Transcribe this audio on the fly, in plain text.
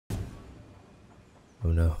Oh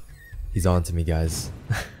no. He's on to me, guys.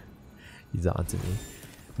 He's on to me.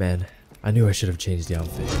 Man, I knew I should have changed the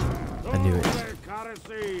outfit. I knew it.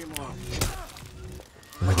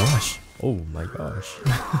 Oh my gosh. Oh my gosh.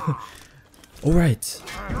 Alright.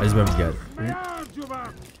 I just remembered that.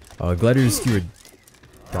 Gladiator Skewer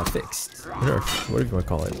got fixed. Nerf. Whatever you want to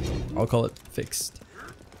call it. I'll call it fixed.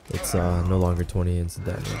 It's no longer 20 instant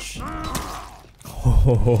damage.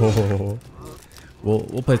 Oh.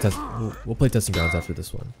 We'll play testing grounds after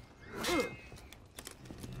this one.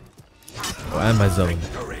 Oh, and my zone.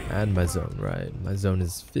 And my zone, right. My zone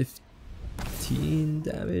is 15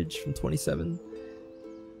 damage from 27.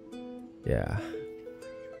 Yeah.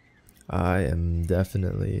 I am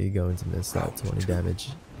definitely going to miss that 20 damage.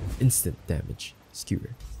 Instant damage.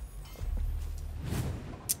 Skewer.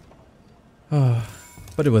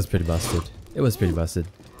 But it was pretty busted. It was pretty busted.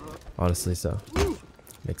 Honestly, so.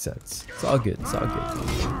 Makes sense. It's all good. It's all good.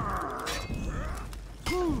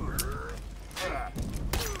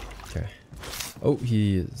 Okay. Oh,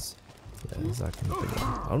 he is. Yeah, he's not gonna throw.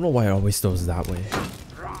 I don't know why it always throws that way.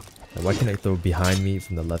 Now, why can't I throw behind me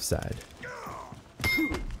from the left side?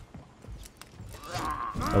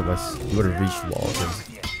 Oh, guys, you would have reached walls.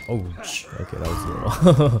 Oh, okay, that was a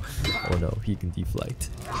little. Oh no, he can deflect.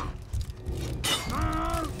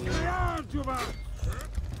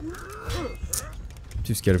 I'm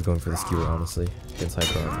too scared of going for the skewer, honestly, against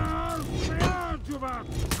hyper armor.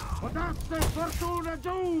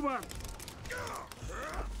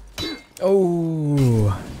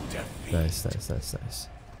 Oh, nice, nice, nice, nice.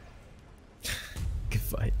 Good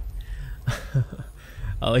fight.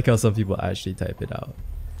 I like how some people actually type it out.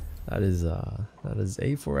 That is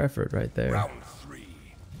A for effort right there. Round 3.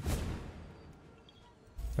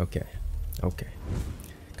 Okay, okay.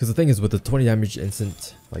 Because the thing is, with the 20 damage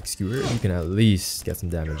instant like skewer, you can at least get some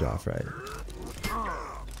damage off, right?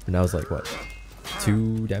 And that was like what,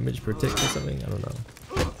 2 damage per tick or something? I don't know.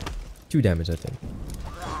 2 damage, I think.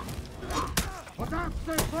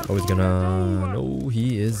 Oh, he's gonna. No,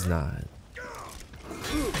 he is not.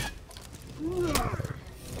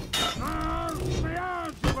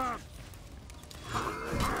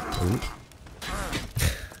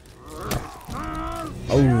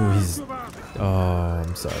 Oh, he's. Oh,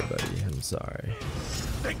 I'm sorry, buddy. I'm sorry.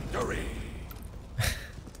 Victory.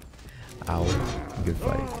 Ow. Good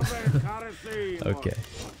fight. Okay.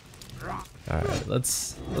 All right.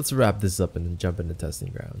 Let's wrap this up and jump into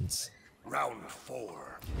testing grounds. Round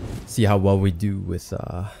 4. See how well we do with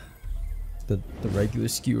the regular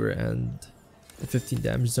skewer and the 15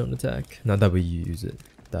 damage zone attack. Not that we use it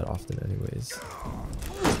that often, anyways.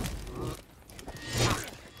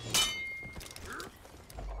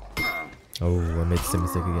 Oh, I made the same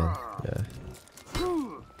mistake again. Yeah.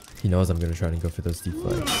 He knows I'm gonna try and go for those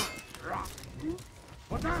deflects.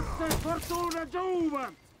 Come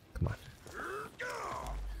on.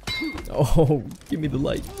 Oh, give me the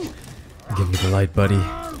light. Give me the light, buddy.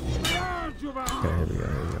 Okay, here we go,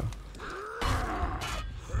 here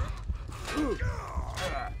we go.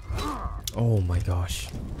 Oh my gosh.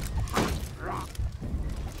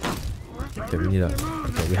 Okay, we need a.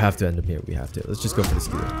 Okay, we have to end him here. We have to. Let's just go for the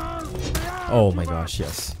skewer. Oh my gosh,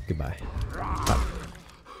 yes. Goodbye.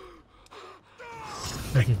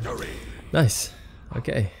 Nice.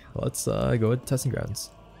 Okay, let's go with testing grounds.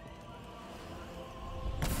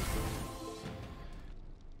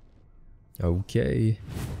 Okay,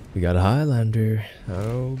 we got a Highlander.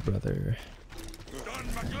 Oh, brother.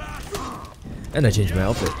 And I changed my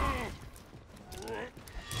outfit.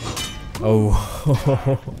 Oh.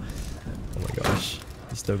 Oh my gosh.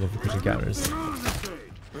 He's still going for cushion counters.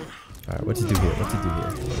 Alright, what to do here? What to do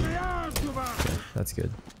here? Okay, that's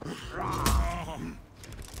good.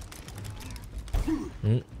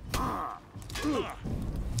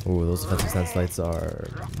 Oh, those defensive stance lights are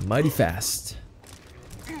mighty fast.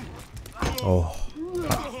 Oh.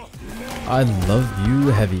 I love you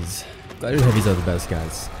heavies. Gladiator heavies are the best,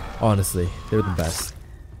 guys. Honestly, they're the best.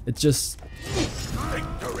 It's just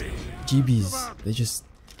GBs, they just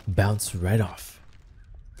bounce right off.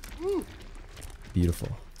 Beautiful.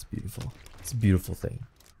 It's beautiful. It's a beautiful thing.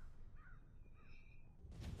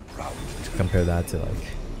 Compare that to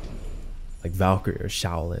like Valkyrie or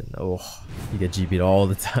Shaolin. Oh, you get GB'd all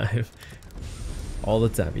the time. All the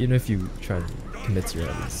time, even if you try and commit to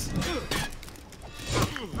your heavies.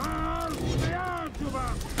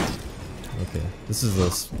 Okay, this is a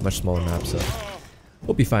much smaller map, so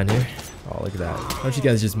we'll be fine here. Oh, look at that. How did you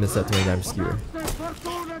guys just miss that 20 damage skewer?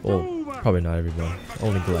 Well, probably not everyone.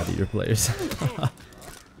 Only Gladiator players.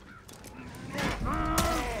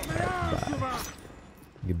 Alright, goodbye.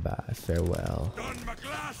 Goodbye. Farewell.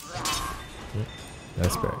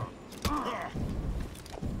 That's fair.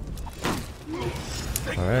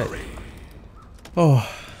 Alright. Oh,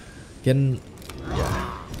 getting,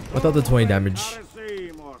 yeah. Without the 20 damage,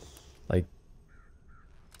 like,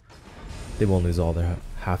 they won't lose all their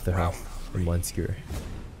half their health in one skewer.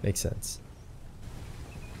 Makes sense.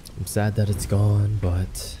 I'm sad that it's gone,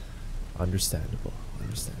 but understandable.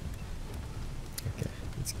 Understandable. Okay,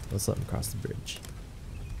 let's let him cross the bridge.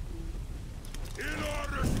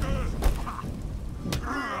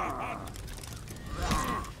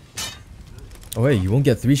 Oh wait, you won't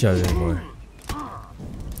get 3-shots anymore.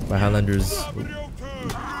 My Highlanders,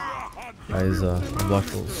 guys,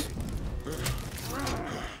 unblockables.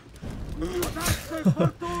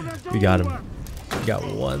 We got him. We got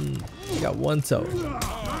one. We got one toe.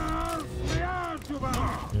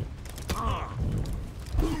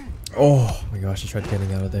 Oh my gosh! I tried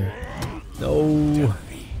getting out of there. No.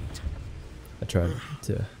 I tried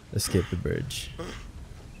to escape the bridge.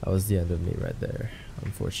 That was the end of me right there,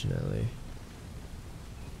 unfortunately.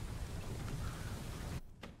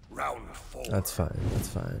 Round 4. That's fine. That's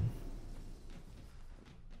fine.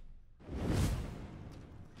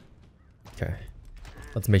 Okay.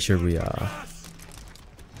 Let's make sure we Ooh,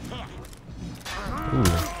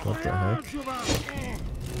 what the heck?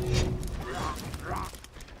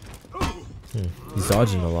 He's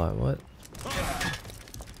dodging a lot. What?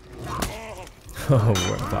 Oh,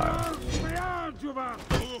 we're on fire.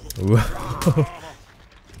 Ooh.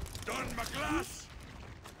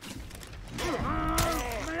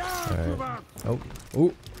 Alright. Oh.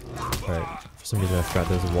 Ooh. Alright. For some reason I forgot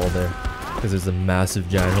there's a wall there. Because there's a massive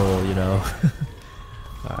giant hole, you know.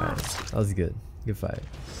 Alright. That was good. Good fight.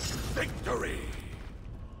 Victory.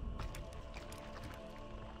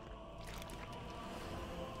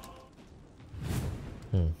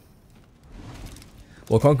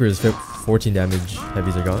 Well, Conqueror's 14 damage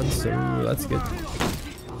heavies are gone, so that's good.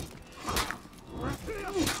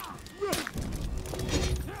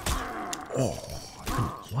 Oh,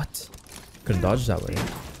 what? Couldn't dodge that way.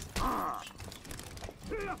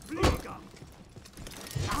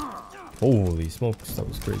 Holy smokes, that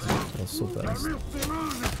was crazy. That was so fast.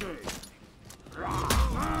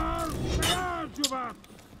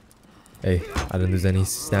 Hey, I didn't lose any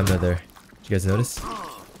stamina there. Did you guys notice?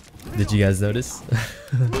 Did you guys notice?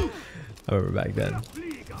 I remember back then.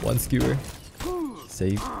 One skewer.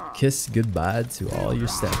 Say kiss goodbye to all your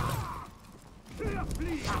stamina.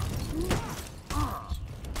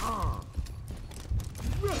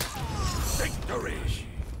 Victory.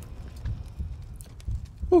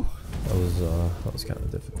 Whew. That was kind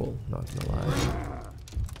of difficult, not gonna lie.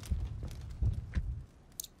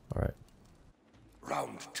 Alright.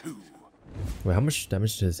 Round 2. Wait, how much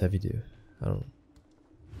damage does heavy do? I don't know.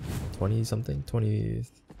 20 something? 20,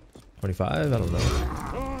 25? I don't know.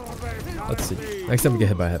 Let's see. Next time we get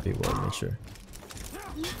hit by heavy, we'll make sure.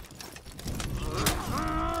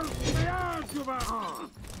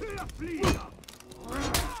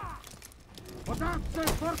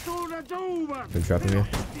 Can we trap him here?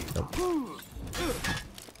 Nope. Ooh.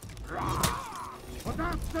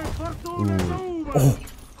 Oh!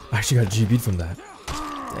 I actually got GB'd from that.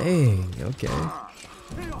 Dang, okay.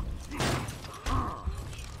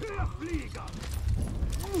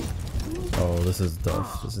 Oh, this is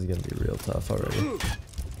tough. This is gonna be real tough already. You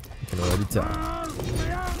can already tell.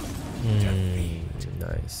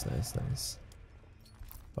 Nice, nice, nice.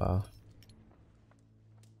 Wow.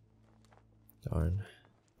 Darn.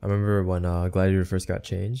 I remember when Gladiator first got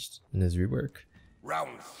changed in his rework.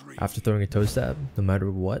 Round 3. After throwing a toe stab, no matter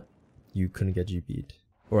what, you couldn't get GB'd.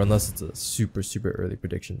 Or unless it's a super, super early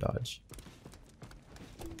prediction dodge.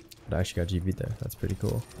 But I actually got GB'd there. That's pretty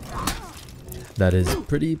cool. That is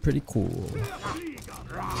pretty cool.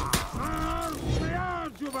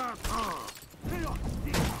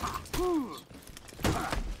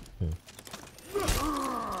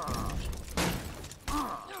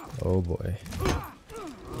 Oh boy.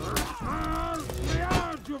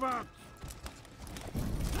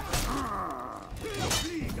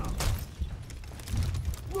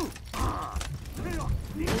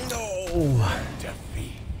 No!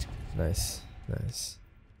 Defeat. Nice, nice.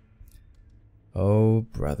 Oh,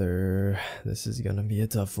 brother. This is gonna be a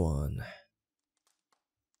tough one.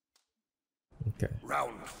 Okay.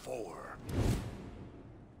 Round 4.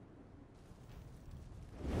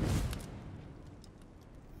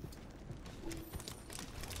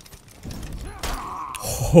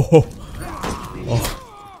 Oh. Oh.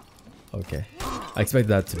 Okay. I expected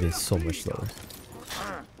that to be so much slower.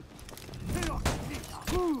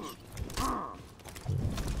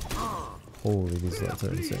 Holy, these lights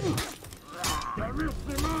are insane.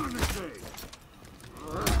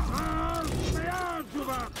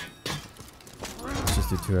 Let's just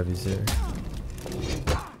do 2 heavies here.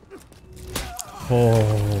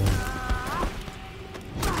 Oh.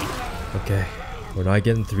 Okay. We're not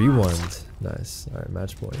getting 3-1s. Nice. Alright,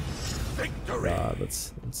 match point.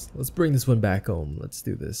 Let's bring this one back home. Let's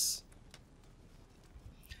do this.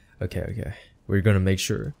 Okay. We're gonna make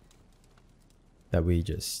sure that we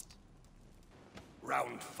just...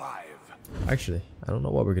 Round 5. Actually, I don't know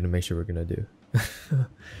what we're gonna make sure we're gonna do.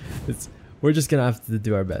 We're just gonna have to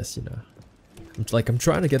do our best, you know. I'm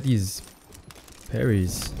trying to get these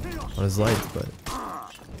parries on his lights, but...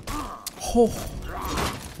 Oh!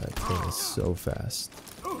 That thing is so fast.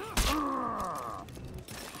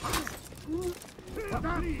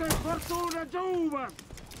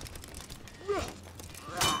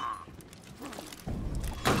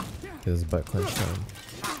 It was butt clench time.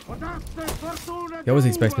 He always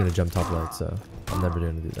expects me to jump top light, so I'm never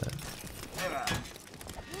going to do that.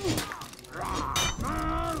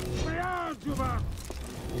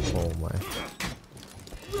 Oh my.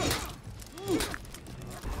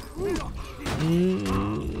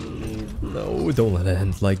 No, don't let it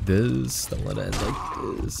end like this. Don't let it end like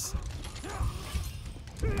this.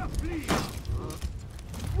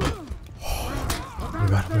 Oh my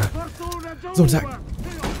god. Zone attack.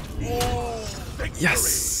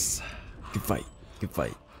 Yes. Good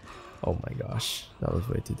fight. Oh my gosh. That was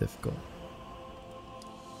way too difficult.